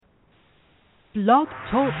Blog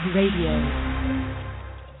Talk Radio.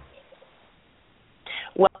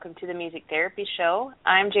 Welcome to the Music Therapy Show.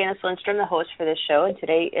 I'm Janice Lindstrom, the host for this show, and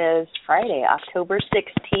today is Friday, October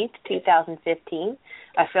 16th, 2015.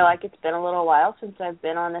 I feel like it's been a little while since I've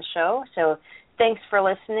been on the show, so thanks for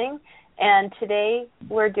listening. And today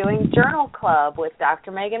we're doing Journal Club with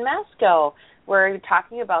Dr. Meganne Masko. We're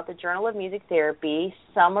talking about the Journal of Music Therapy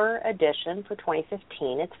Summer Edition for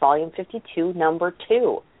 2015. It's Volume 52, Number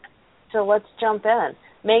 2. So let's jump in.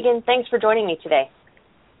 Megan, thanks for joining me today.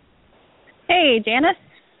 Hey, Janice.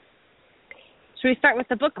 Should we start with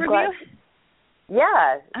the book review?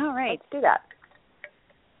 Yeah. All right. Let's do that.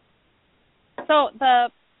 So the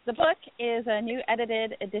book is a new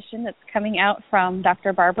edited edition that's coming out from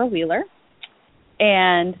Dr. Barbara Wheeler.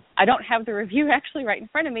 And I don't have the review actually right in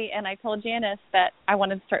front of me, and I told Janice that I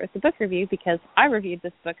wanted to start with the book review because I reviewed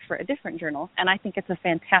this book for a different journal, and I think it's a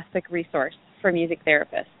fantastic resource for music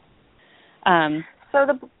therapists. So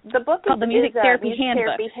the book called the Music Therapy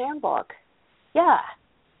Handbook. Yeah.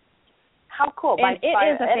 How cool.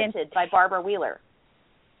 Edited by Barbara Wheeler.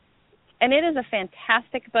 And it is a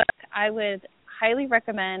fantastic book. I would highly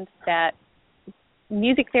recommend that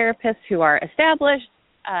music therapists who are established,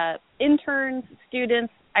 interns,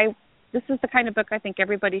 students, this is the kind of book I think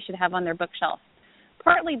everybody should have on their bookshelf,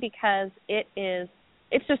 partly because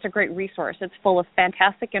it's just a great resource. It's full of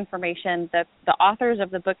fantastic information. The authors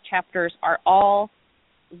of the book chapters are all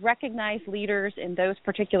recognized leaders in those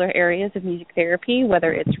particular areas of music therapy,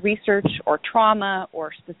 whether it's research or trauma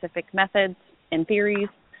or specific methods and theories.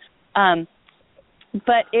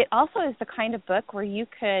 But it also is the kind of book where you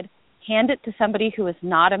could hand it to somebody who is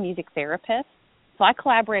not a music therapist. So I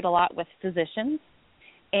collaborate a lot with physicians,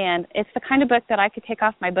 and it's the kind of book that I could take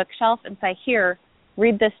off my bookshelf and say, here,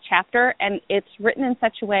 read this chapter, and it's written in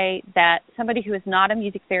such a way that somebody who is not a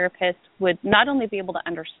music therapist would not only be able to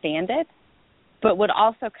understand it, but would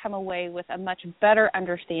also come away with a much better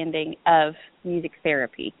understanding of music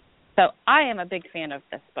therapy. So I am a big fan of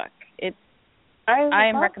this book. I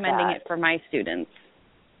am recommending it for my students.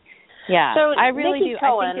 Yeah, so I really Nikki do.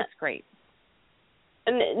 Cohen, I think it's great.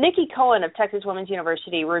 Nikki Cohen of Texas Women's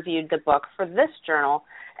University reviewed the book for this journal,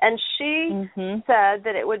 and she said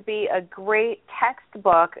that it would be a great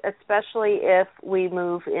textbook, especially if we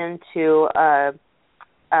move into a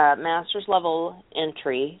master's level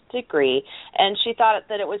entry degree. And she thought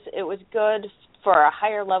that it was good for a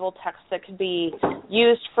higher level text that could be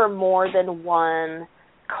used for more than one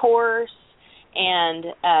course, and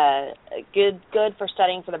good for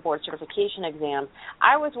studying for the board certification exam.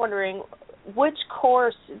 I was wondering, which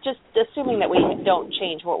course, just assuming that we don't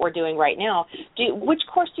change what we're doing right now, which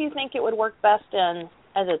course do you think it would work best in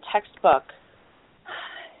as a textbook?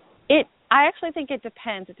 I actually think it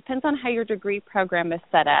depends. It depends on how your degree program is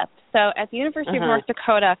set up. So at the University of North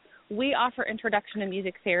Dakota, we offer Introduction to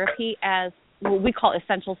Music Therapy as what we call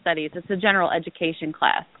essential studies. It's a general education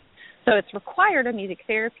class. So it's required of music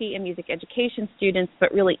therapy and music education students,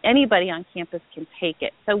 but really anybody on campus can take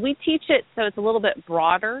it. So we teach it so it's a little bit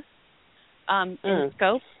broader in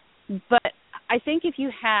scope. But I think if you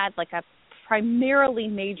had like a primarily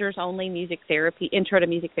majors-only music therapy, intro to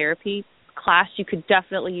music therapy class, you could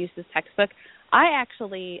definitely use this textbook. I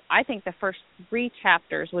think the first 3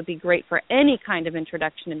 chapters would be great for any kind of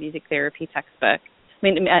introduction to music therapy textbook,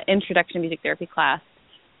 introduction to music therapy class.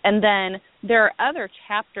 And then there are other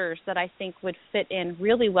chapters that I think would fit in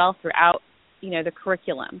really well throughout, the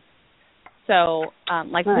curriculum. So,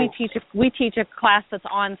 we teach a class that's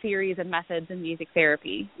on theories and methods in music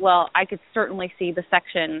therapy. Well, I could certainly see the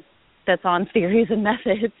section that's on theories and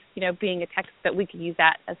methods, being a text that we could use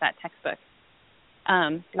that as that textbook.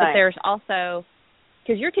 But there's also,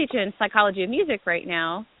 because you're teaching psychology of music right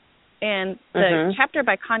now, and the chapter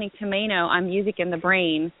by Connie Tomeno on music in the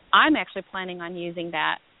brain, I'm actually planning on using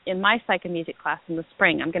that in my psych and music class in the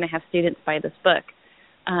spring. I'm going to have students buy this book.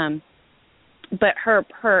 But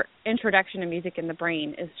her introduction to music in the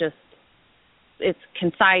brain is just, it's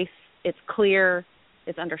concise, it's clear,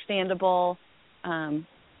 it's understandable.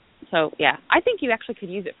 So, yeah, I think you actually could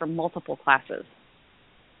use it for multiple classes.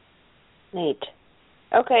 Neat.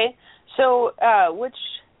 Okay. So which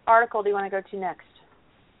article do you want to go to next?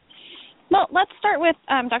 Well, let's start with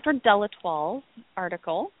Dr. Delatoire's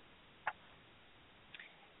article.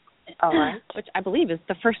 All right. Which I believe is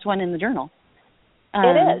the first one in the journal.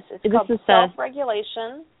 It is. It's called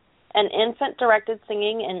Self-Regulation and Infant-Directed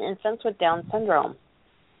Singing in Infants with Down Syndrome.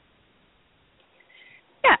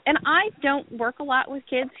 Yeah, and I don't work a lot with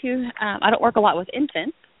kids I don't work a lot with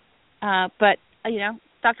infants, but,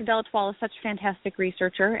 Dr. Delatoire is such a fantastic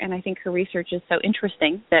researcher, and I think her research is so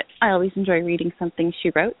interesting that I always enjoy reading something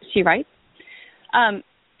she writes.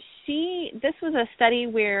 this was a study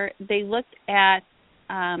where they looked at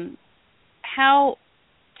how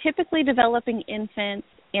typically developing infants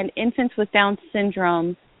and infants with Down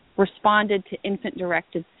syndrome responded to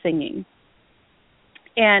infant-directed singing.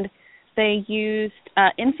 And they used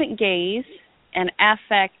infant gaze and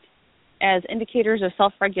affect as indicators of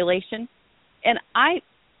self-regulation. And I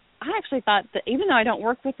actually thought that even though I don't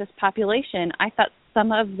work with this population, I thought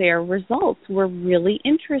some of their results were really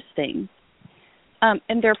interesting. And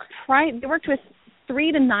they worked with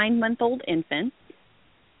 3 to 9 month old infants,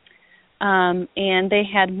 and they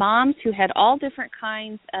had moms who had all different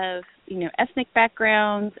kinds of ethnic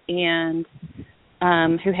backgrounds and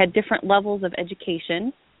who had different levels of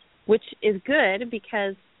education, which is good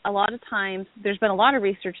because a lot of times there's been a lot of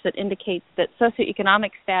research that indicates that socioeconomic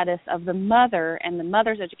status of the mother and the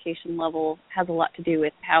mother's education level has a lot to do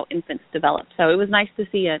with how infants develop. So it was nice to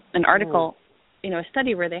see an article, a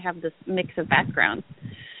study where they have this mix of backgrounds.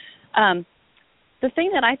 The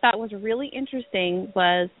thing that I thought was really interesting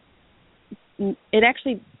was it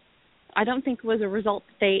actually, I don't think was a result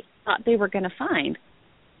they thought they were going to find.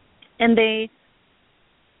 And they,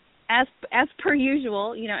 as per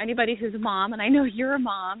usual, anybody who's a mom, and I know you're a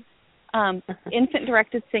mom,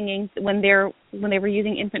 infant-directed singing, when they were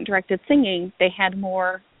using infant-directed singing, they had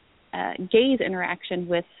more gaze interaction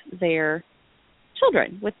with their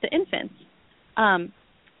children, with the infants.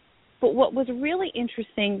 But what was really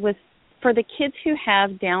interesting was for the kids who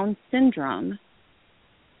have Down syndrome,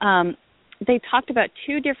 they talked about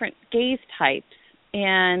 2 different gaze types,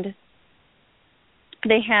 and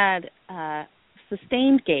they had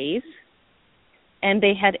sustained gaze, and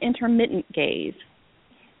they had intermittent gaze.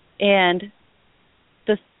 And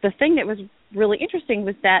the thing that was really interesting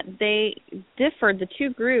was that they differed, the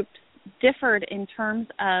 2 groups differed in terms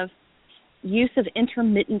of use of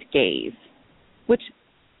intermittent gaze, which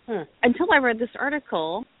until I read this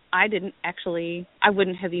article, I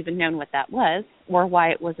wouldn't have even known what that was or why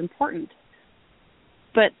it was important.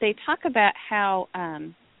 But they talk about how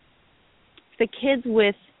the kids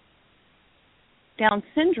with Down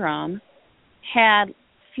syndrome had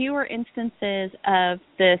fewer instances of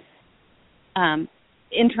this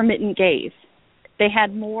intermittent gaze. They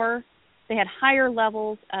had higher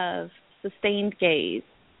levels of sustained gaze,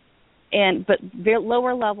 but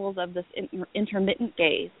lower levels of this intermittent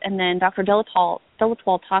gaze. And then Dr.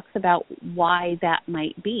 Delatwal talks about why that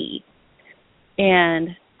might be. And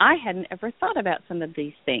I hadn't ever thought about some of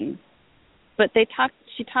these things. But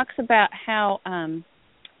she talks about how,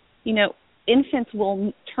 infants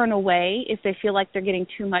will turn away if they feel like they're getting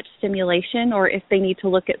too much stimulation or if they need to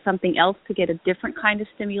look at something else to get a different kind of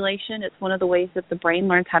stimulation. It's one of the ways that the brain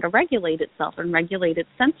learns how to regulate itself and regulate its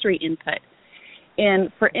sensory input.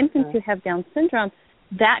 And for infants who have Down syndrome,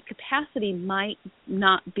 that capacity might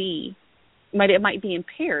be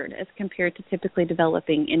impaired as compared to typically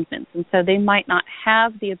developing infants. And so they might not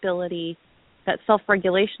have the ability, that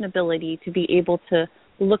self-regulation ability, to be able to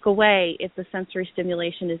look away if the sensory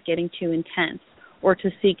stimulation is getting too intense, or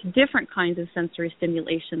to seek different kinds of sensory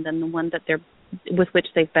stimulation than the one that with which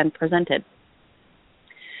they've been presented.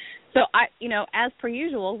 So as per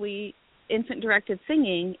usual, infant-directed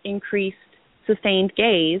singing increased sustained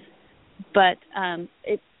gaze, but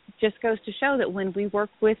it just goes to show that when we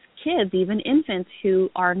work with kids, even infants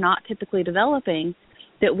who are not typically developing,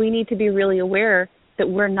 that we need to be really aware that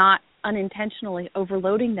we're not unintentionally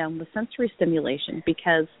overloading them with sensory stimulation,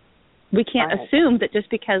 because we can't assume that just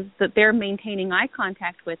because that they're maintaining eye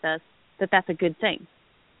contact with us that's a good thing.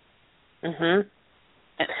 Mhm.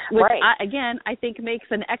 Which I think makes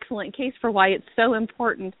an excellent case for why it's so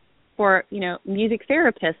important for music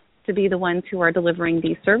therapists to be the ones who are delivering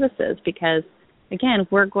these services, because again,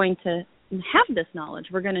 we're going to have this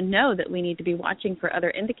knowledge. We're going to know that we need to be watching for other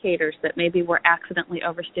indicators that maybe we're accidentally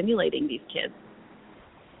overstimulating these kids.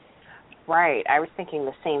 Right. I was thinking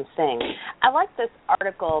the same thing. I like this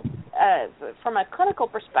article. From a clinical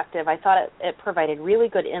perspective, I thought it provided really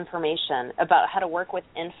good information about how to work with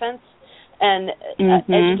infants and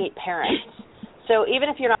educate parents. So even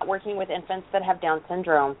if you're not working with infants that have Down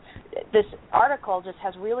syndrome, this article just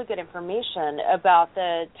has really good information about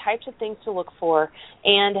the types of things to look for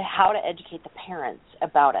and how to educate the parents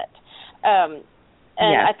about it.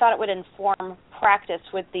 I thought it would inform practice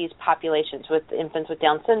with these populations, with infants with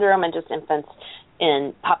Down syndrome and just infants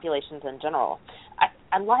in populations in general.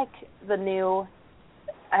 I like the new,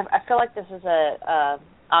 I feel like this is a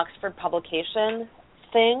Oxford publication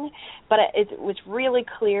thing, but it was really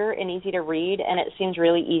clear and easy to read, and it seems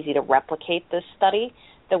really easy to replicate this study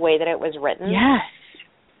the way that it was written. Yes.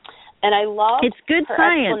 And I love it's good her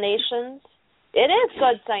science. Explanations. It is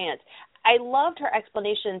good science. I loved her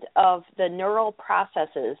explanations of the neural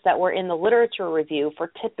processes that were in the literature review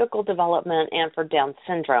for typical development and for Down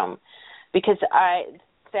syndrome, because I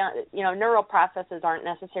found, neural processes aren't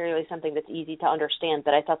necessarily something that's easy to understand,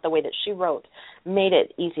 but I thought the way that she wrote made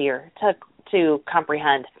it easier to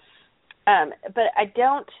comprehend. But I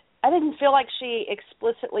didn't feel like she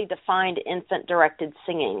explicitly defined infant-directed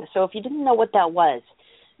singing. So if you didn't know what that was,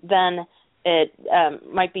 then it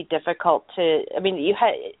might be difficult to. I mean,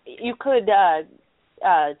 you could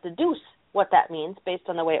deduce what that means based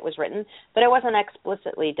on the way it was written, but it wasn't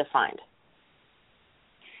explicitly defined.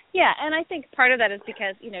 Yeah, and I think part of that is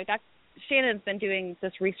because, Dr. Shannon's been doing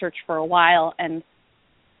this research for a while, and,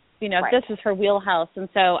 right. This is her wheelhouse. And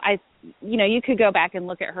so, you could go back and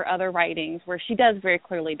look at her other writings where she does very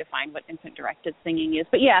clearly define what infant-directed singing is.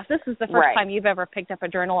 But, yeah, if this is the first right. time you've ever picked up a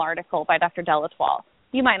journal article by Dr. Delatoile,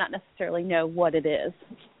 you might not necessarily know what it is.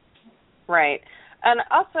 Right. And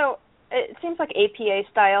also, it seems like APA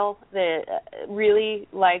style that really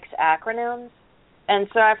likes acronyms. And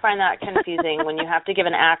so I find that confusing when you have to give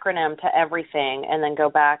an acronym to everything and then go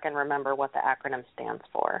back and remember what the acronym stands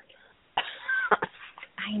for.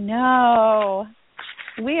 I know.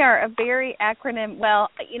 We are a very acronym. Well,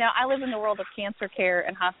 I live in the world of cancer care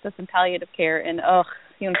and hospice and palliative care, and,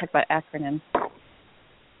 you want to talk about acronyms.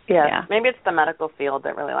 Yeah. Maybe it's the medical field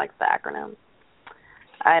that really likes the acronyms.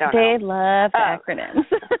 I don't know. They love acronyms.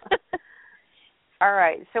 All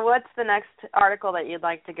right. So what's the next article that you'd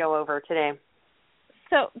like to go over today?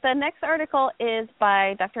 So the next article is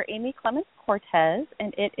by Dr. Amy Clements-Cortez,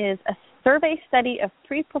 and it is a survey study of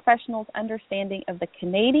pre-professionals' understanding of the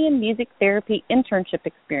Canadian music therapy internship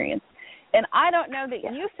experience. And I don't know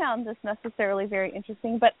that you found this necessarily very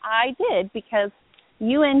interesting, but I did, because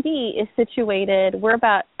UND is situated, we're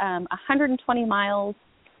about 120 miles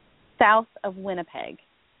south of Winnipeg.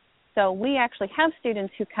 So we actually have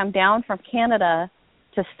students who come down from Canada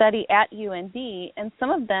to study at UND, and some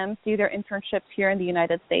of them do their internships here in the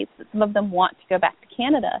United States. Some of them want to go back to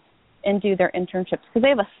Canada and do their internships because they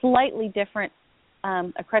have a slightly different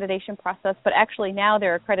accreditation process, but actually now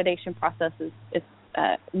their accreditation process is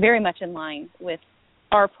very much in line with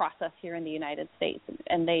our process here in the United States,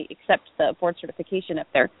 and they accept the board certification up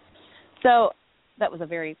there. So that was a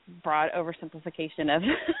very broad oversimplification of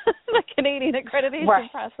the Canadian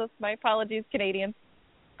accreditation process. My apologies, Canadians.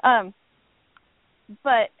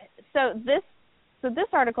 But this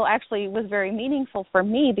article actually was very meaningful for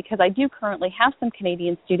me because I do currently have some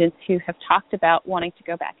Canadian students who have talked about wanting to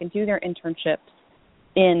go back and do their internships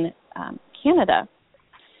in Canada.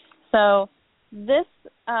 So this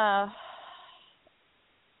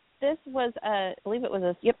was I believe it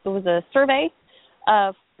was a survey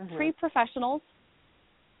of pre-professionals,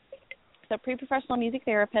 so pre-professional music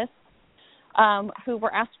therapists who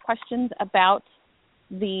were asked questions about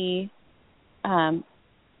the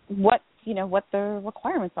what the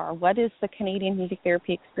requirements are. What is the Canadian music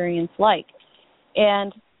therapy experience like?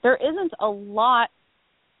 And there isn't a lot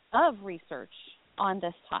of research on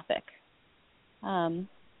this topic. And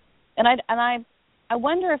I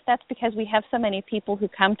wonder if that's because we have so many people who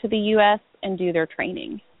come to the U.S. and do their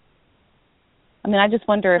training. I mean, I just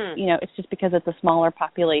wonder if, it's just because it's a smaller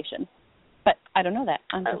population. But I don't know that.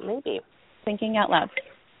 I'm just maybe thinking out loud.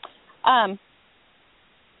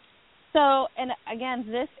 So, and again,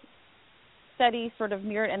 this study sort of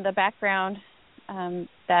mirrored, in the background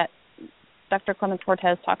that Dr.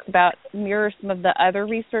 Clements-Cortez talks about, mirrors some of the other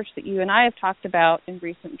research that you and I have talked about in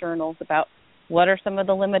recent journals about what are some of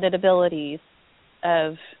the limited abilities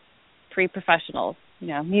of pre-professionals,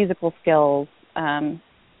 musical skills,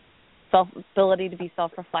 ability to be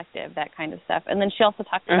self-reflective, that kind of stuff. And then she also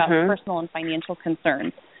talked about personal and financial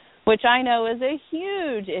concerns, which I know is a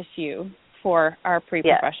huge issue for our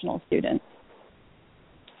pre-professional students.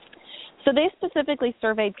 So they specifically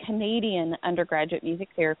surveyed Canadian undergraduate music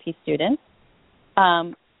therapy students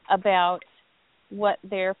about what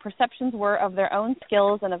their perceptions were of their own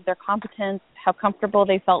skills and of their competence, how comfortable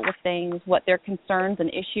they felt with things, what their concerns and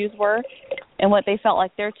issues were, and what they felt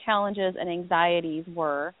like their challenges and anxieties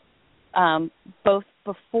were, both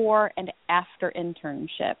before and after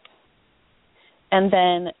internship. And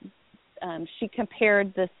then she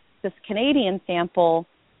compared this Canadian sample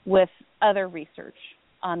with other research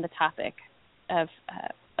on the topic of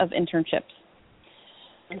internships.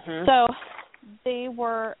 So these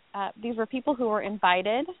were people who were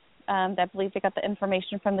invited. I believe they got the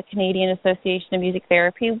information from the Canadian Association of Music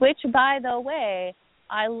Therapy, which, by the way,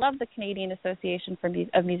 I love the Canadian Association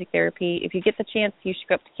of Music Therapy. If you get the chance, you should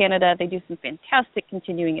go up to Canada. They do some fantastic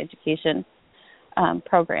continuing education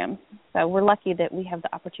programs. So we're lucky that we have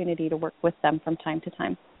the opportunity to work with them from time to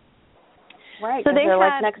time. Right, so they're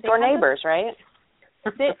like next door neighbors, right?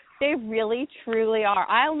 They really, truly are.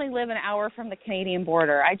 I only live an hour from the Canadian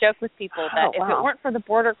border. I joke with people that if it weren't for the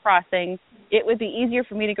border crossing, it would be easier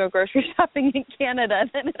for me to go grocery shopping in Canada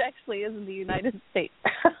than it actually is in the United States.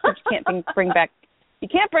 You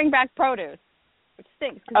can't bring back produce, which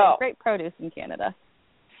stinks because they have great produce in Canada.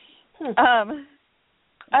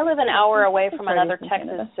 I live an hour away from another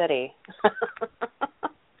Texas city.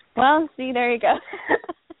 Well, see, there you go.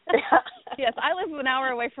 Yes, I live an hour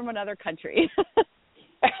away from another country.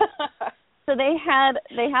 So they had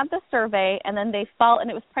the survey, and then they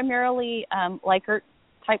and it was primarily Likert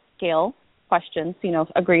type scale questions.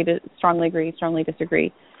 Strongly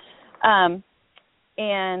disagree. And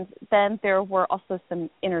then there were also some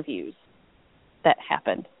interviews that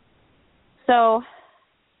happened. So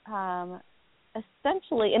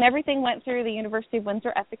essentially, and everything went through the University of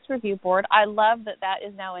Windsor Ethics Review Board. I love that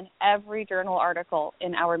is now in every journal article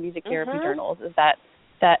in our music therapy journals, is that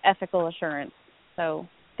ethical assurance. So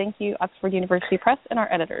thank you, Oxford University Press, and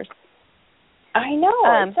our editors. I know,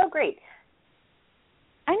 it's so great.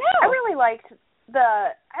 I know. I really liked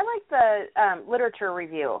the literature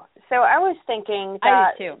review. So I was thinking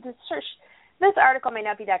that this article may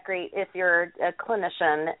not be that great if you're a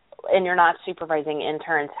clinician and you're not supervising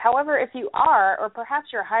interns. However, if you are, or perhaps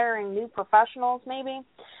you're hiring new professionals maybe,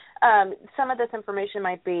 some of this information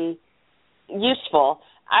might be useful.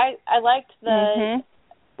 I liked the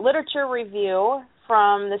literature review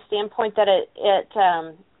from the standpoint that it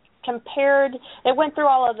compared, it went through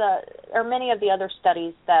many of the other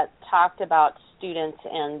studies that talked about students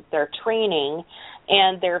and their training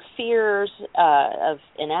and their fears of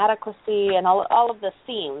inadequacy and all of the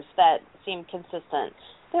themes that seemed consistent.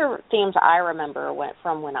 There were themes I remember went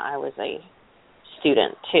from when I was a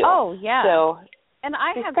student too. Oh yeah. So, and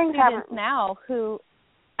I have students now who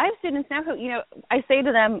I say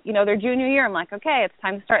to them, their junior year, I'm like, okay, it's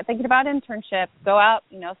time to start thinking about internships. Go out,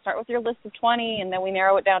 start with your list of 20, and then we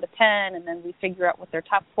narrow it down to 10, and then we figure out what their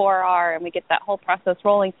top 4 are, and we get that whole process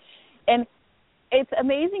rolling. And it's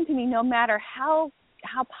amazing to me, no matter how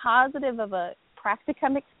positive of a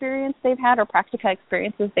practicum experience they've had or practica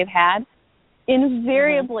experiences they've had,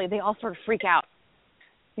 invariably they all sort of freak out.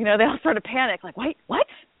 They all sort of panic, like, wait, what?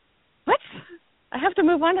 I have to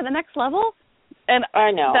move on to the next level? And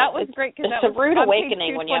I know. That was great. Cause it's a rude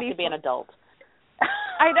awakening when you have to be an adult.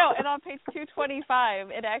 I know. And on page 225,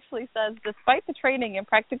 it actually says, despite the training and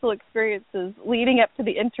practical experiences leading up to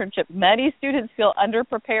the internship, many students feel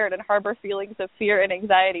underprepared and harbor feelings of fear and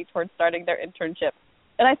anxiety towards starting their internship.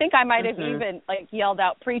 And I think I might have even yelled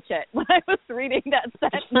out, "Preach it," when I was reading that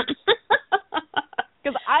sentence.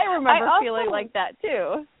 Because I remember feeling like that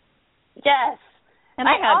too. Yes. And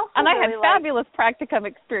I had fabulous practicum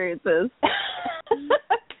experiences.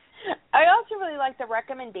 I also really like the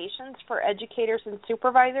recommendations for educators and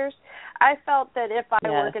supervisors. I felt that if I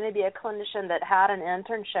were going to be a clinician that had an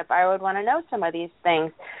internship, I would want to know some of these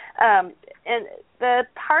things. And the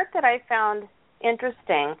part that I found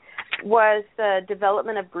interesting was the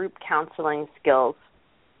development of group counseling skills.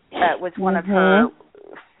 That was one of her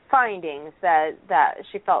findings, that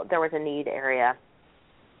she felt there was a need area.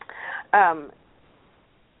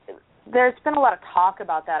 There's been a lot of talk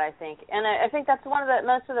about that, I think, and I think that's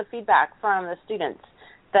most of the feedback from the students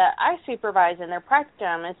that I supervise in their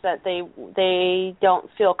practicum is that they don't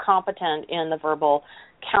feel competent in the verbal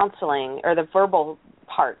counseling or the verbal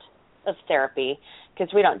part of therapy,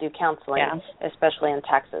 because we don't do counseling, especially in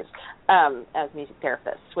Texas, as music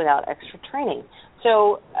therapists without extra training.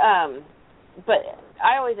 So, but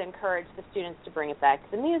I always encourage the students to bring it back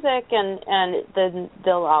to the music, and then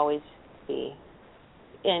they'll always be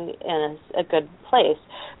in a good place.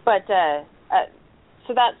 But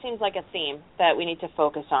so that seems like a theme that we need to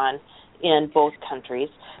focus on in both countries.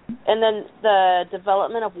 And then the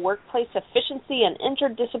development of workplace efficiency and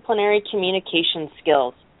interdisciplinary communication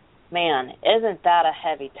skills. Man, isn't that a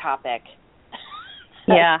heavy topic?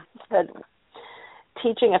 Yeah.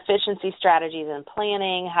 Teaching efficiency strategies and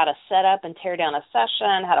planning, how to set up and tear down a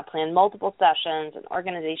session, how to plan multiple sessions, and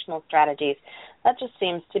organizational strategies. That just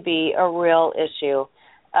seems to be a real issue.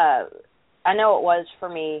 I know it was for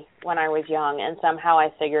me when I was young, and somehow I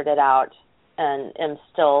figured it out and am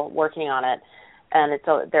still working on it. And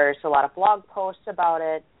there's a lot of blog posts about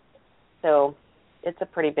it, so it's a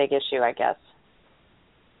pretty big issue, I guess.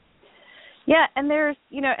 Yeah, and there's,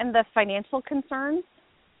 and the financial concerns,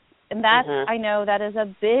 and that I know that is a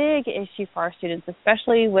big issue for our students,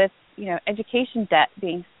 especially with, education debt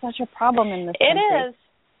being such a problem in this country. It is.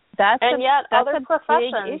 That's other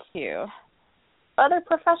professions, big issue. Other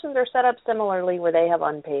professions are set up similarly where they have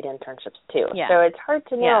unpaid internships too. Yeah. So it's hard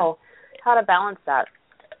to know how to balance that.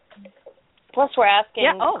 Plus, we're asking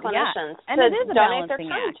clinicians to donate their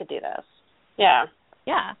time to do this. Yeah.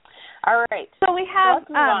 Yeah. All right. So we have. Let's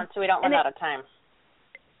move on so we don't run out of time.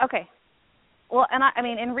 Okay. Well, and I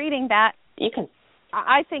mean, in reading that,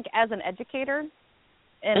 I think as an educator,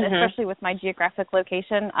 and especially with my geographic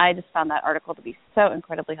location, I just found that article to be so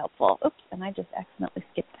incredibly helpful. Oops, and I just accidentally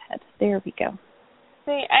skipped ahead. There we go.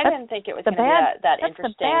 See, I didn't think it was going to be that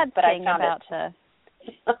interesting, but I found it.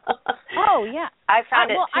 Oh, yeah. I found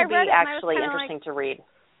it to be actually interesting to read.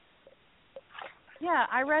 Yeah,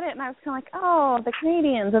 I read it, and I was kind of like, oh, the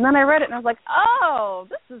Canadians. And then I read it, and I was like, oh,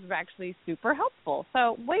 this is actually super helpful.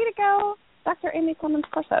 So way to go, Dr. Amy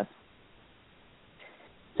Clemens-Corso.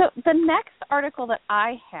 So the next article that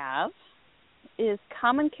I have is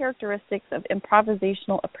Common Characteristics of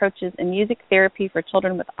Improvisational Approaches in Music Therapy for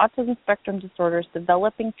Children with Autism Spectrum Disorders,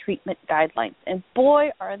 Developing Treatment Guidelines. And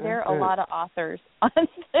boy, are there a lot of authors on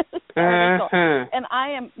this article. And I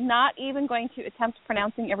am not even going to attempt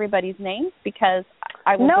pronouncing everybody's names because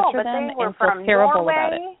I will butcher them and feel terrible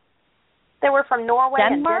about it. They were from Norway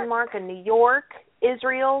and Denmark and New York,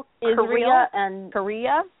 Israel, Korea, and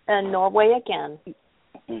Norway again.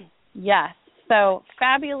 Yes. So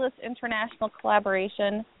fabulous international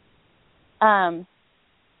collaboration. And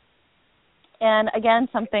again,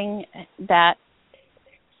 something that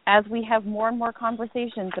as we have more and more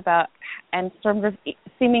conversations about, and sort of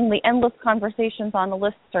seemingly endless conversations on the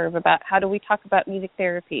listserv about how do we talk about music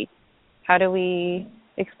therapy? How do we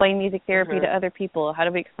explain music therapy to other people? How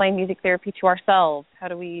do we explain music therapy to ourselves? How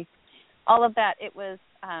do we, all of that. It was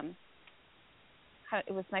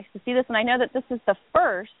nice to see this. And I know that this is the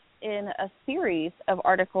first in a series of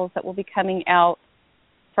articles that will be coming out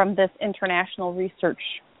from this international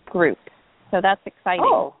research group. So that's exciting.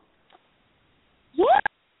 Oh. Yeah.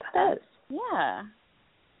 That is. Yeah.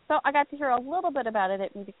 So I got to hear a little bit about it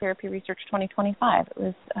at Music Therapy Research 2025. It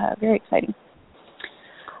was very exciting.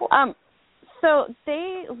 Cool. So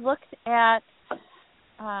they looked at,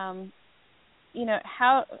 how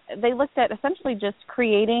they looked at essentially just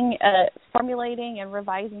creating, formulating, and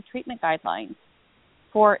revising treatment guidelines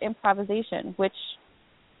for improvisation, which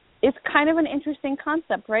is kind of an interesting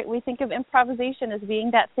concept, right? We think of improvisation as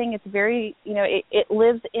being that thing. It's very, it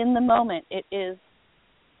lives in the moment. It is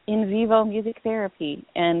in vivo music therapy,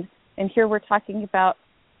 and here we're talking about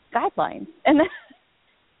guidelines, and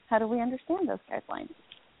how do we understand those guidelines?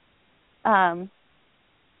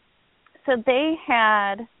 So they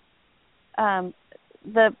had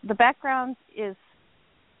the background is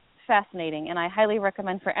fascinating, and I highly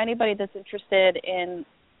recommend for anybody that's interested in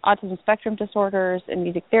autism spectrum disorders and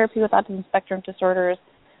music therapy with autism spectrum disorders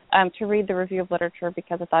to read the review of literature,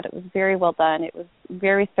 because I thought it was very well done. It was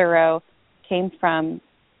very thorough, came from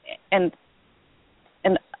and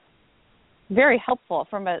very helpful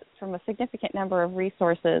from a significant number of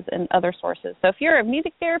resources and other sources. So if you're a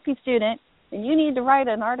music therapy student and you need to write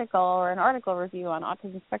an article or an article review on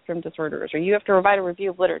autism spectrum disorders, or you have to provide a review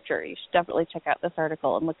of literature, you should definitely check out this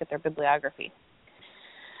article and look at their bibliography.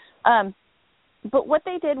 But what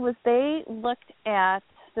they did was they looked at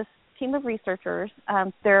this team of researchers.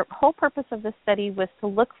 Their whole purpose of this study was to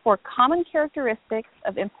look for common characteristics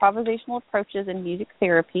of improvisational approaches in music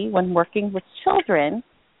therapy when working with children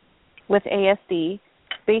with ASD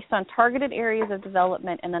based on targeted areas of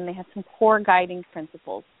development, and then they had some core guiding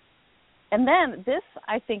principles. And then this,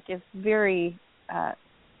 I think, is very,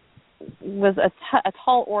 was a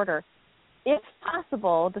tall order. If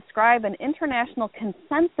possible, describe an international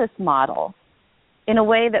consensus model in a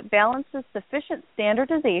way that balances sufficient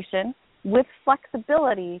standardization with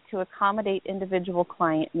flexibility to accommodate individual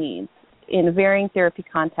client needs in varying therapy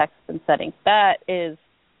contexts and settings. That is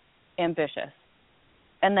ambitious.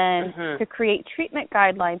 And then to create treatment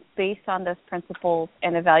guidelines based on those principles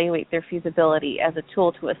and evaluate their feasibility as a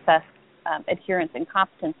tool to assess adherence and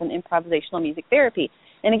competence in improvisational music therapy.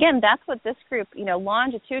 And again, that's what this group,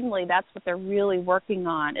 longitudinally, that's what they're really working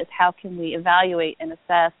on, is how can we evaluate and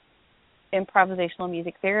assess improvisational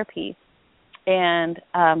music therapy. And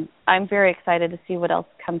I'm very excited to see what else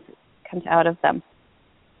comes out of them,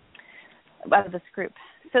 out of this group.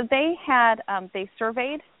 So they had, they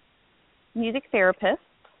surveyed music therapists,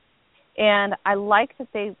 and I like that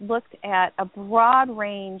they looked at a broad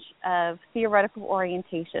range of theoretical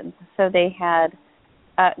orientations. So they had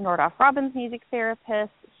Nordhoff Robbins music therapists,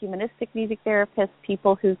 humanistic music therapists,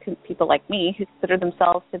 people like me who consider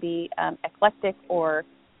themselves to be eclectic or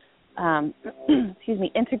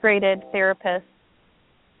integrated therapists,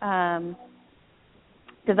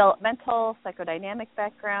 developmental, psychodynamic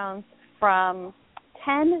backgrounds from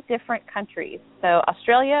 10 different countries. So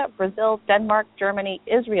Australia, Brazil, Denmark, Germany,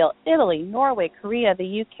 Israel, Italy, Norway, Korea,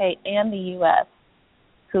 the UK, and the US.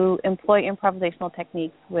 who employ improvisational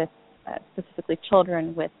techniques with specifically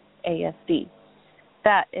children with ASD.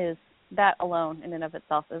 That alone in and of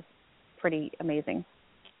itself is pretty amazing.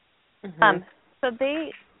 So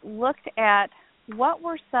they looked at what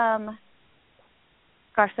were some,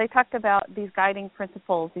 they talked about these guiding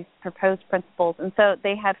principles, these proposed principles, and so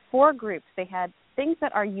they had 4 groups. They had things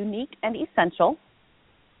that are unique and essential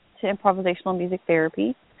to improvisational music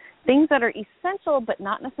therapy, things that are essential but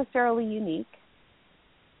not necessarily unique,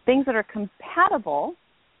 things that are compatible,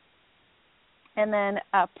 and then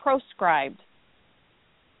proscribed,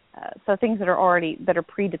 so things that are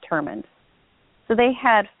predetermined. So they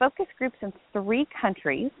had focus groups in 3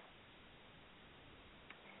 countries,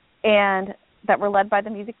 and that were led by the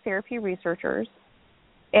music therapy researchers.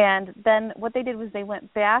 And then what they did was they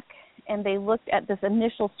went back and they looked at this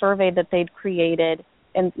initial survey that they'd created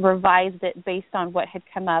and revised it based on what had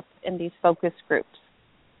come up in these focus groups.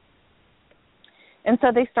 And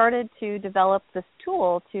so they started to develop this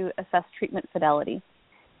tool to assess treatment fidelity.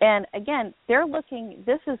 And again,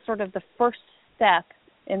 this is sort of the first step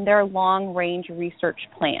in their long-range research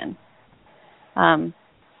plan.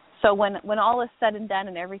 So when all is said and done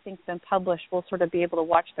and everything's been published, we'll sort of be able to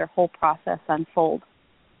watch their whole process unfold.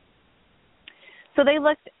 So they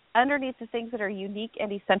looked underneath the things that are unique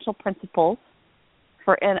and essential principles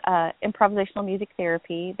for improvisational music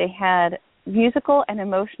therapy. They had musical and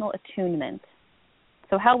emotional attunement.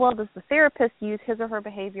 So how well does the therapist use his or her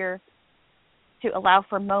behavior to allow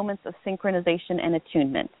for moments of synchronization and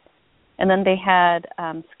attunement? And then they had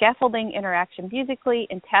scaffolding interaction musically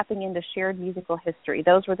and tapping into shared musical history.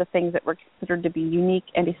 Those were the things that were considered to be unique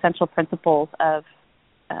and essential principles of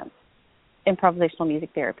improvisational music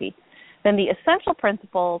therapy. Then the essential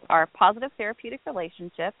principles are positive therapeutic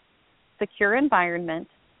relationships, secure environment,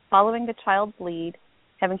 following the child's lead,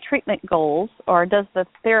 having treatment goals, or does the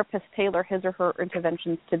therapist tailor his or her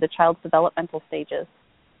interventions to the child's developmental stages,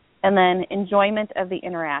 and then enjoyment of the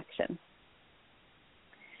interaction.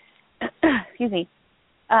 Excuse me.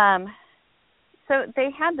 So they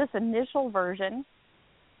had this initial version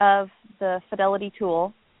of the fidelity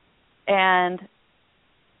tool, and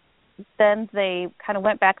then they kind of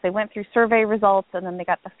went back. They went through survey results, and then they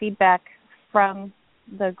got the feedback from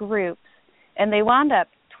the groups, and they wound up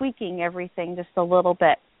tweaking everything just a little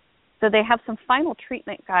bit. So they have some final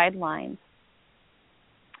treatment guidelines.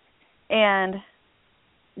 And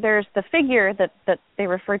there's the figure that they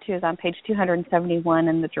refer to is on page 271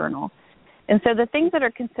 in the journal. And so the things that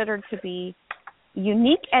are considered to be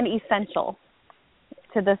unique and essential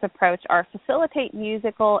to this approach are facilitate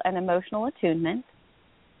musical and emotional attunement,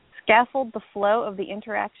 scaffold the flow of the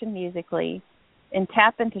interaction musically, and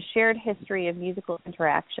tap into shared history of musical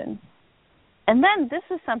interaction. And then this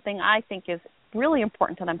is something I think is really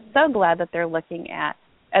important, and I'm so glad that they're looking at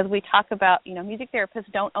as we talk about, music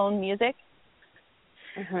therapists don't own music.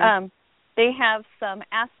 They have some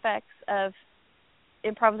aspects of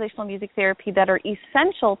improvisational music therapy that are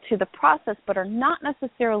essential to the process but are not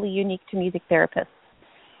necessarily unique to music therapists.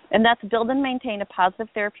 And that's build and maintain a positive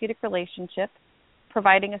therapeutic relationship,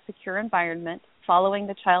 providing a secure environment, following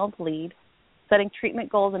the child's lead, setting treatment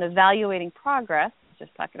goals and evaluating progress. I was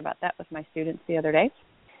just talking about that with my students the other day,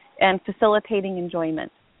 and facilitating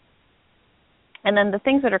enjoyment. And then the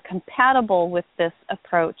things that are compatible with this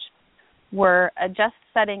approach were adjust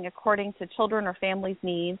setting according to children or families'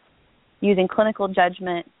 needs, using clinical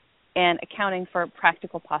judgment, and accounting for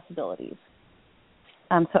practical possibilities.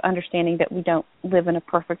 So understanding that we don't live in a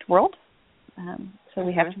perfect world, so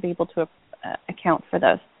we have to be able to account for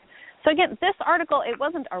those. So again, this article, it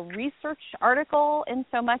wasn't a research article in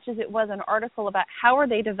so much as it was an article about how are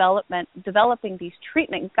they developing these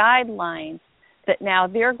treatment guidelines that now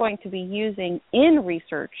they're going to be using in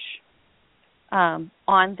research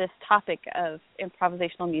on this topic of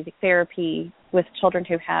improvisational music therapy with children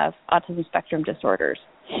who have autism spectrum disorders.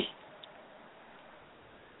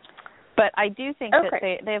 But I do think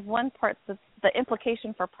that they have one part that's the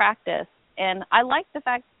implication for practice, and I like that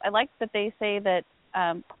they say that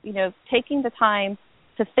taking the time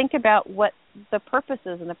to think about what the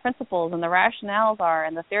purposes and the principles and the rationales are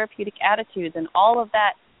and the therapeutic attitudes and all of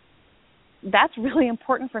that, that's really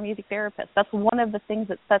important for music therapists. That's one of the things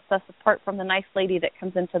that sets us apart from the nice lady that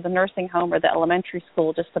comes into the nursing home or the elementary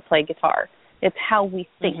school just to play guitar. It's how we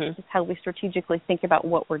think. It's how we strategically think about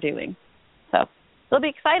what we're doing. So it'll be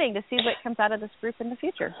exciting to see what comes out of this group in the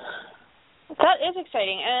future. That is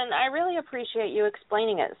exciting, and I really appreciate you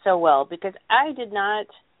explaining it so well because I did not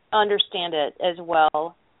understand it as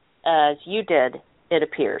well as you did, it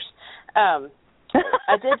appears. I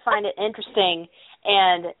did find it interesting,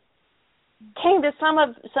 and came to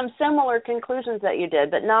some similar conclusions that you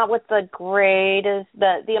did, but not with the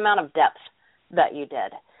the amount of depth that you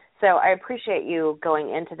did. So I appreciate you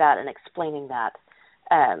going into that and explaining that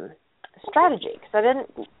strategy, because I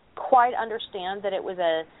didn't quite understand that it was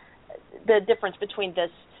the difference between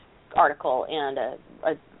this article and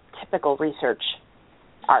a typical research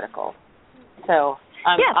article. So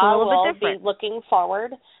I will be looking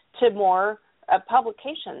forward to more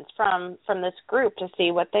publications from this group to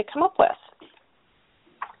see what they come up with.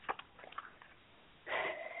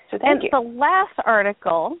 So thank you. The last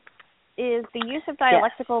article is the use of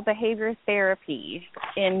dialectical behavior therapy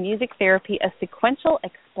in music therapy, a sequential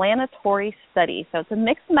explanatory study. So it's a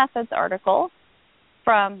mixed methods article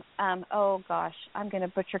from, I'm going to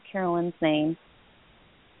butcher Carolyn's name.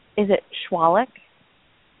 Is it Schwalik?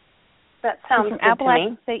 That sounds from good Appalachian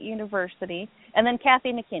to me. State University, and then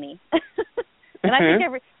Kathy McKinney. And I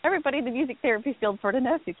think everybody in the music therapy field sort of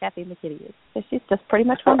knows who Kathy McKinney is. So she's just pretty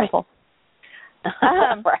much wonderful.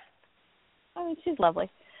 Right. I mean, she's lovely.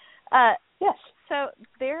 Yes. So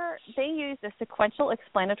they used a sequential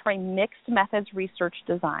explanatory mixed methods research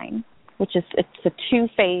design, which is it's a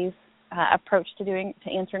two-phase approach to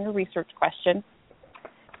answering a research question,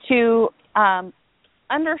 to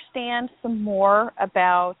understand some more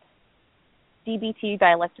about DBT,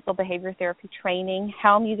 dialectical behavior therapy training,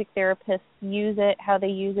 how music therapists use it, how they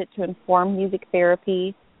use it to inform music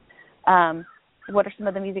therapy, what are some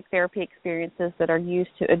of the music therapy experiences that are used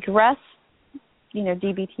to address,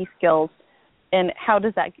 DBT skills, and how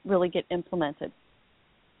does that really get implemented.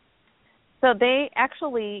 So they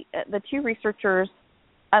actually, the two researchers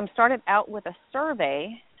started out with a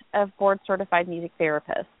survey of board-certified music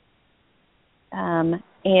therapists.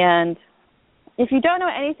 And if you don't know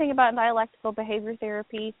anything about dialectical behavior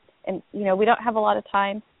therapy, and we don't have a lot of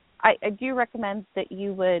time, I do recommend that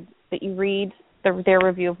you read their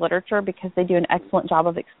review of literature, because they do an excellent job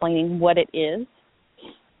of explaining what it is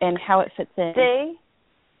and how it fits in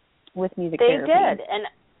with music therapy. They did, and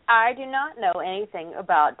I do not know anything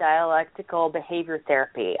about dialectical behavior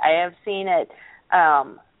therapy. I have seen it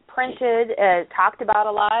printed, talked about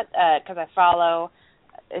a lot, because I follow,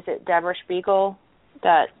 is it Deborah Spiegel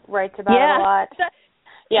that writes about it a lot?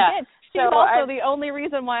 Yeah. She's also the only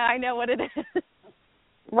reason why I know what it is.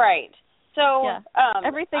 Right. So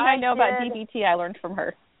everything I know about DBT I learned from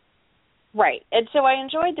her. Right. And so I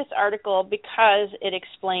enjoyed this article because it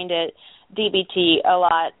explained DBT a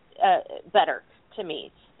lot better to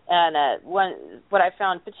me. And what I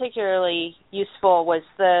found particularly useful was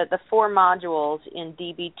the 4 modules in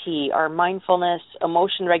DBT are mindfulness,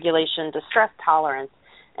 emotion regulation, distress tolerance,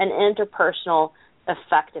 and interpersonal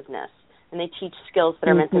effectiveness. And they teach skills that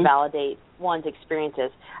are meant to validate one's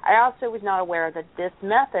experiences. I also was not aware that this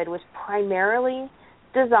method was primarily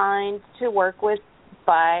designed to work with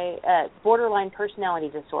by borderline personality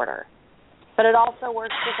disorder. But it also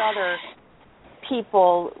works with other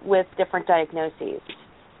people with different diagnoses.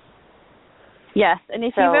 Yes, and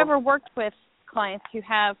if you've ever worked with clients who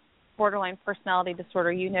have borderline personality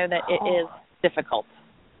disorder, you know that it is difficult,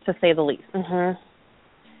 to say the least.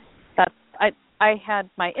 I had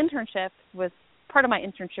my internship part of my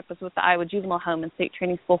internship was with the Iowa Juvenile Home and State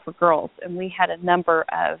Training School for Girls, and we had a number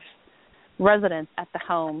of residents at the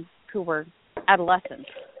home who were adolescents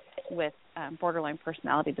with borderline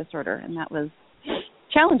personality disorder, and that was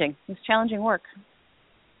challenging. It was challenging work.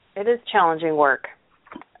 It is challenging work.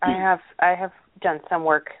 I have done some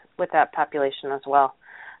work with that population as well.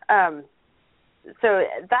 So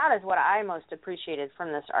that is what I most appreciated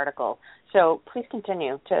from this article. So please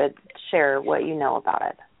continue to share what you know about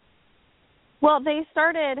it. Well, they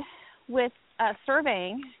started with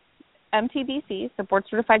surveying MTBCs, the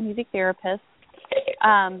board-certified music therapists,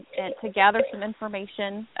 and to gather some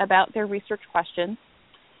information about their research questions.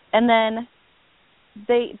 And then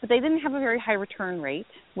they didn't have a very high return rate,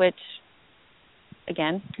 which,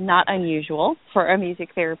 again, not unusual for a music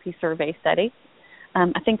therapy survey study.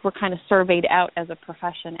 I think we're kind of surveyed out as a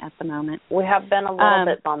profession at the moment. We have been a little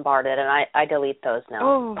bit bombarded, and I delete those now.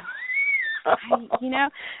 Oh,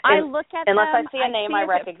 I look at unless them, I see a name I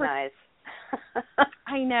recognize.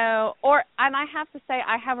 I know. And I have to say,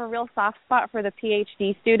 I have a real soft spot for the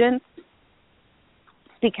PhD students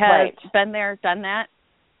because been there, done that.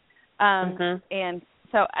 And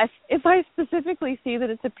so if I specifically see that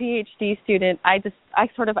it's a PhD student, I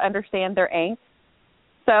sort of understand their angst.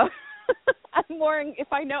 So if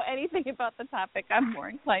I know anything about the topic, I'm more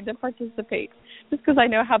inclined to participate just because I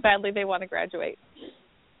know how badly they want to graduate.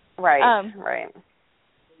 Right, right.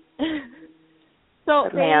 So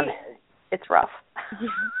man, it's rough.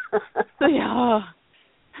 So yeah,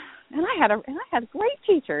 and I had great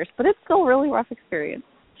teachers, but it's still a really rough experience.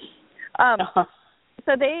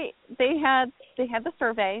 So they had the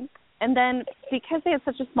survey, and then because they had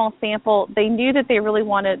such a small sample, they knew that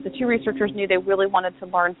the two researchers knew they really wanted to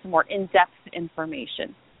learn some more in-depth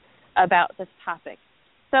information about this topic.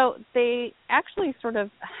 So they actually sort of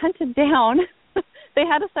hunted down, they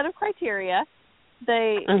had a set of criteria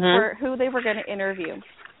for who they were going to interview.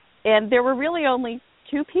 And there were really only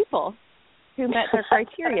 2 people who met their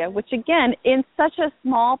criteria, which again, in such a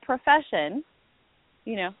small profession,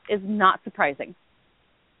 is not surprising.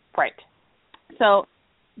 Right. So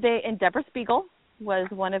and Deborah Spiegel was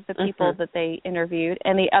one of the people that they interviewed,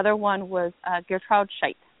 and the other one was Gertrude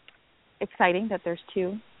Scheidt. Exciting that there's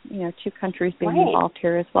 2 countries being involved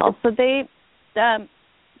here as well. So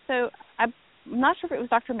so I'm not sure if it was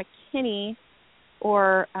Dr. McKinney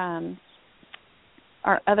or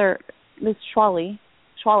our other Ms. Schwalik.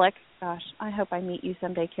 Gosh, I hope I meet you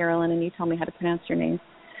someday, Carolyn, and you tell me how to pronounce your name.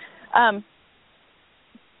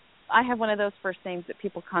 I have one of those first names that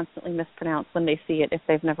people constantly mispronounce when they see it if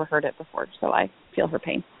they've never heard it before, so I feel her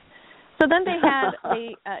pain. So then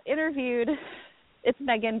they interviewed, it's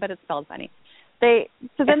Megan, but it's spelled funny. Then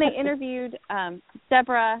they interviewed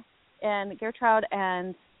Deborah and Gertrude,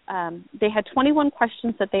 and they had 21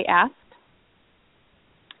 questions that they asked.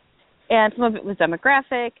 And some of it was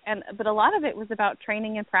demographic, but a lot of it was about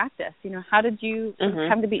training and practice. How did you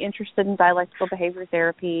come to be interested in dialectical behavior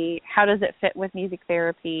therapy? How does it fit with music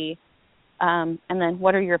therapy? And then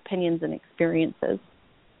what are your opinions and experiences?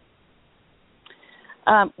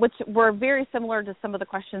 Which were very similar to some of the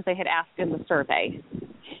questions they had asked in the survey.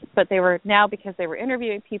 But they were now, because they were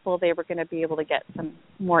interviewing people, they were going to be able to get some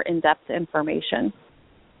more in-depth information.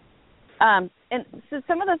 And so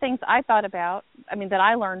some of the things I thought about, that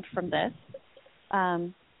I learned from this,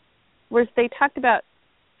 was they talked about,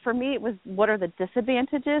 for me, it was what are the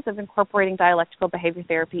disadvantages of incorporating dialectical behavior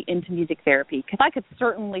therapy into music therapy? Because I could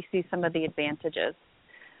certainly see some of the advantages,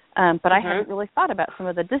 but I hadn't really thought about some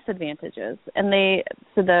of the disadvantages. And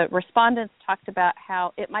so the respondents talked about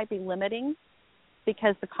how it might be limiting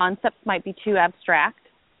because the concepts might be too abstract.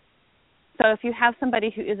 So if you have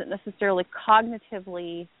somebody who isn't necessarily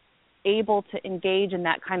cognitively able to engage in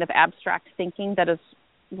that kind of abstract thinking that is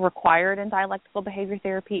required in dialectical behavior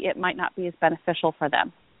therapy, it might not be as beneficial for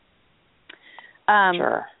them.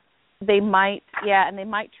 Sure. They might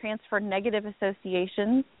transfer negative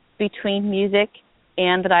associations between music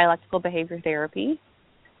and the dialectical behavior therapy.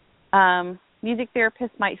 Music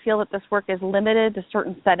therapists might feel that this work is limited to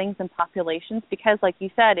certain settings and populations because, like you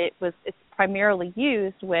said, it's primarily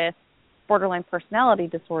used with borderline personality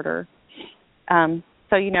disorder.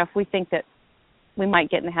 So, if we think that we might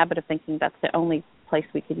get in the habit of thinking that's the only place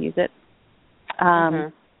we could use it.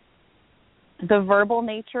 The verbal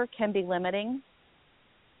nature can be limiting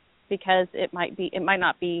because it might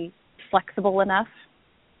not be flexible enough.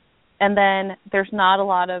 And then there's not a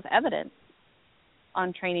lot of evidence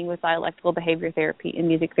on training with dialectical behavior therapy and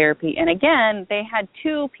music therapy. And again, they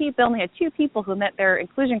only had 2 people who met their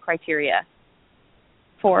inclusion criteria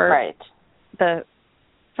for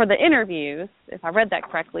the interviews, if I read that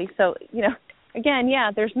correctly. So, again,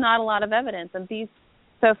 there's not a lot of evidence of these.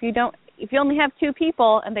 So if you only have 2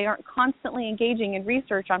 people and they aren't constantly engaging in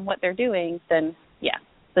research on what they're doing, then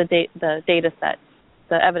the data set,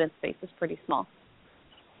 the evidence base is pretty small.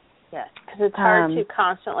 Yes, because it's hard to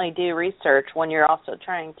constantly do research when you're also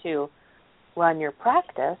trying to run your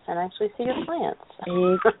practice and actually see your clients.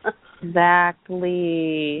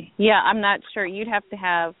 Exactly. Yeah, I'm not sure. You'd have to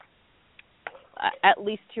have at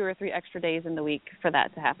least 2 or 3 extra days in the week for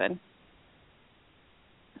that to happen.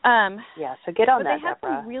 So get on that, they have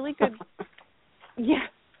Deborah. some really good. Yeah,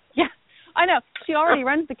 I know. She already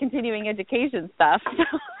runs the continuing education stuff.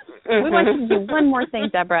 We want you to do one more thing,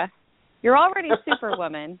 Deborah. You're already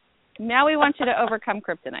Superwoman. Now we want you to overcome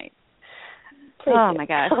kryptonite. Oh my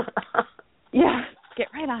gosh. Yeah, get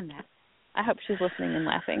right on that. I hope she's listening and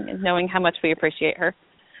laughing and knowing how much we appreciate her.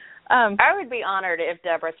 I would be honored if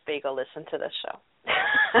Deborah Spiegel listened to this show.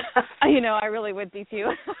 I really would be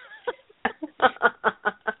too.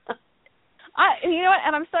 You know what?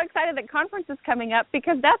 And I'm so excited that conference is coming up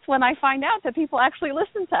because that's when I find out that people actually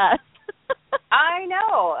listen to us. I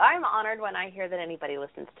know. I'm honored when I hear that anybody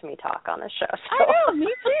listens to me talk on this show. So. I know.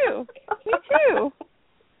 Me too.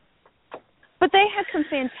 But they had some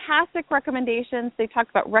fantastic recommendations. They talked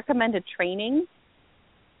about recommended training,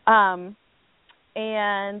 and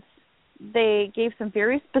they gave some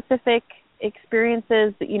very specific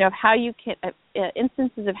experiences, of how you can,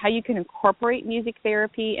 instances of how you can incorporate music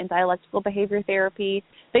therapy and dialectical behavior therapy.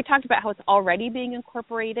 They talked about how it's already being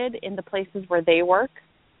incorporated in the places where they work.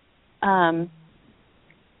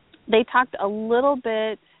 They talked a little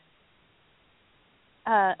bit,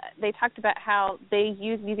 they talked about how they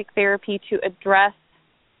use music therapy to address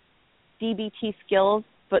DBT skills,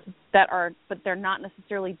 but they're not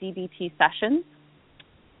necessarily DBT sessions.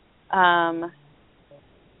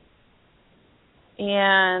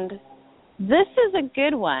 And this is a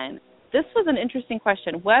good one. This was an interesting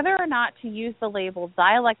question, whether or not to use the label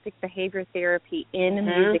dialectic behavior therapy in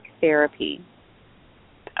music therapy.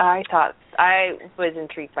 I was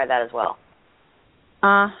intrigued by that as well.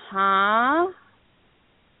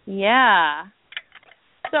 Yeah.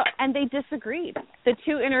 So, and they disagreed. The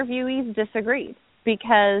two interviewees disagreed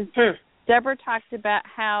because Deborah talked about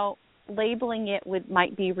how labeling it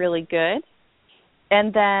might be really good,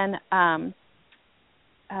 and then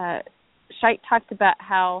Scheit talked about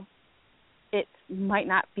how it might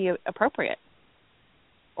not be appropriate,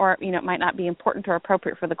 or it might not be important or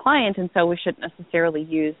appropriate for the client, and so we shouldn't necessarily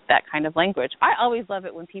use that kind of language. I always love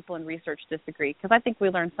it when people in research disagree, because I think we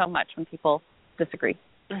learn so much when people disagree.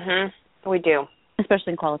 We do,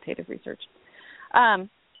 especially in qualitative research.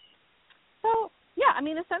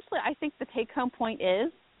 Essentially, I think the take-home point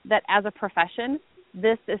is that as a profession,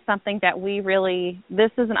 this is something that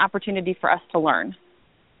this is an opportunity for us to learn.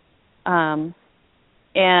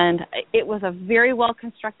 And it was a very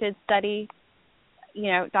well-constructed study.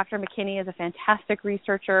 Dr. McKinney is a fantastic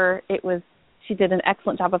researcher. She did an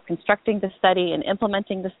excellent job of constructing the study and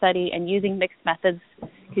implementing the study and using mixed methods,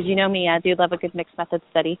 because you know me, I do love a good mixed method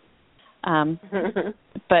study.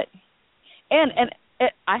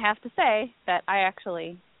 I have to say that I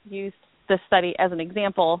actually used this study as an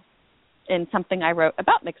example in something I wrote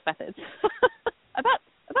about mixed methods, about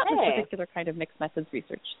this particular kind of mixed methods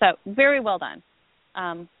research. So very well done.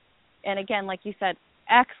 And again, like you said,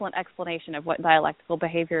 excellent explanation of what dialectical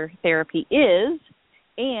behavior therapy is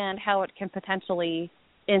and how it can potentially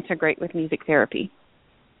integrate with music therapy.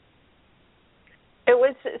 It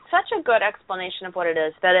was such a good explanation of what it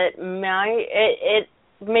is that it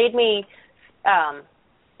made me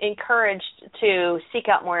encouraged to seek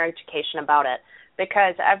out more education about it,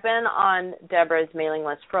 because I've been on Deborah's mailing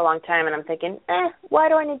list for a long time, and I'm thinking, why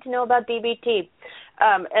do I need to know about DBT?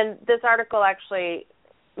 And this article actually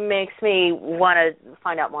makes me want to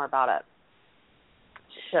find out more about it.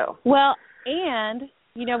 So. Well, and,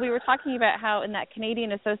 we were talking about how in that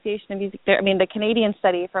Canadian Association of Music Therapy, the Canadian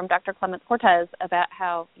study from Dr. Clement Cortez about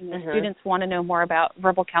how students want to know more about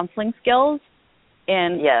verbal counseling skills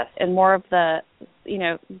and more of the,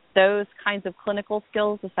 those kinds of clinical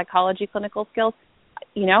skills, the psychology clinical skills.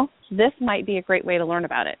 This might be a great way to learn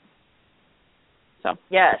about it. So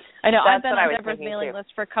yes, I know I've been on Deborah's mailing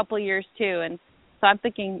list for a couple of years too, and so I'm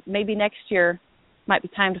thinking maybe next year might be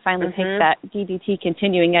time to finally take that DBT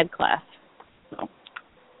continuing ed class. So.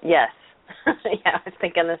 Yes. Yeah, I was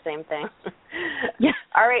thinking the same thing. Yeah.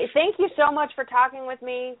 All right. Thank you so much for talking with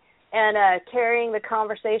me and carrying the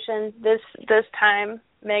conversation this time,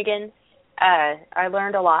 Megan. I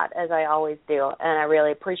learned a lot, as I always do, and I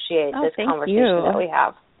really appreciate this conversation that we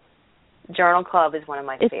have. Journal Club is one of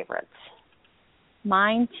my favorites.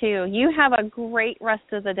 Mine too. You have a great rest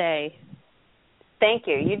of the day. Thank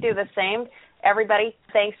you. You do the same. Everybody,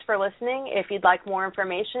 thanks for listening. If you'd like more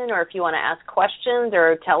information, or if you want to ask questions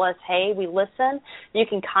or tell us, hey, we listen, you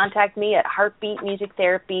can contact me at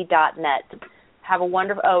heartbeatmusictherapy.net. Have a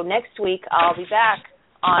wonderful, next week I'll be back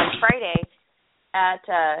on Friday at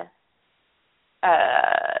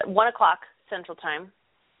 1 o'clock Central Time,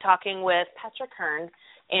 talking with Patrick Hearn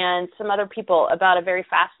and some other people about a very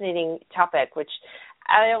fascinating topic, which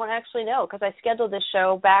I don't actually know because I scheduled this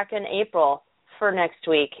show back in April for next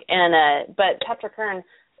week. And but Patrick Hearn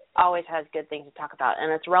always has good things to talk about,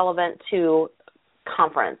 and it's relevant to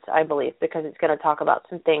conference, I believe, because it's going to talk about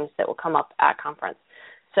some things that will come up at conference.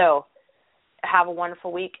 So have a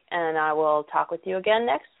wonderful week, and I will talk with you again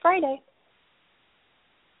next Friday.